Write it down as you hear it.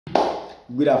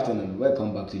Good afternoon.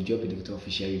 Welcome back to Joe Predictor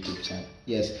official YouTube channel.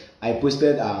 Yes, I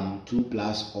posted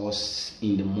 2+ odds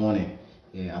in the morning.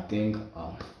 Yeah, I think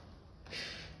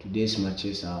today's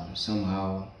matches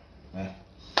somehow.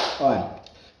 Alright.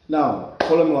 Now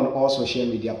follow me on all social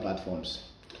media platforms.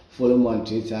 Follow me on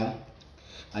Twitter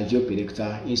at Joe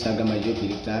Predictor, Instagram at Joe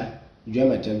Predictor, join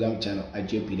my Telegram channel at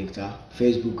Joe Predictor,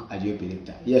 Facebook at Joe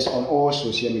Predictor. Yes, on all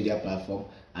social media platforms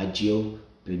at Joe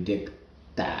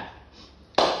Predictor.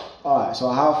 Alright, so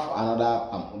I have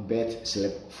another bet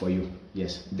slip for you.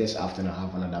 Yes, this afternoon I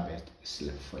have another bet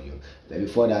slip for you. But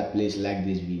before that, please like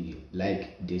this video,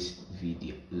 like this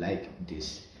video, like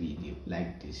this video,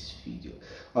 like this video.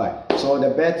 Alright, so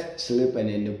the bet slip and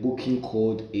then the booking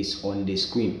code is on the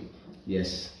screen.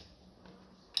 Yes.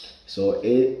 So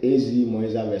AZ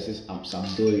Monza versus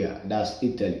Sampdoria, that's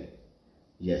Italy.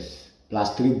 Yes,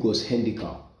 +3 goals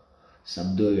handicap.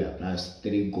 Sampdoria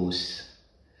 +3 goals.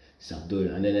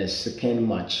 Sampdoria, and then the second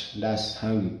match, that's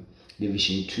Hungary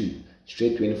Division 2,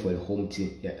 straight win for the home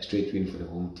team. Yeah, straight win for the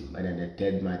home team. And then the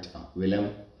third match,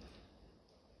 Willem.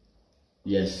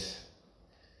 Yes,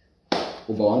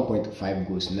 over 1.5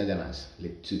 goals, Netherlands,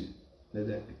 League 2.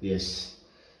 Yes,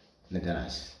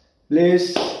 Netherlands.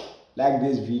 Please like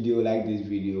this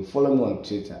video, follow me on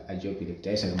Twitter at Joe Predictor,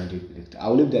 Instagram at Joe Predictor. I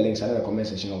will leave the links under the comment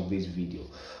section of this video.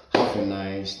 Have a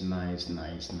nice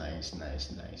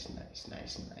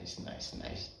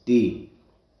day.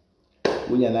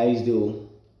 When you're nice though,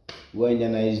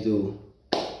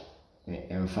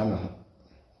 and family,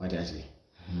 what I say.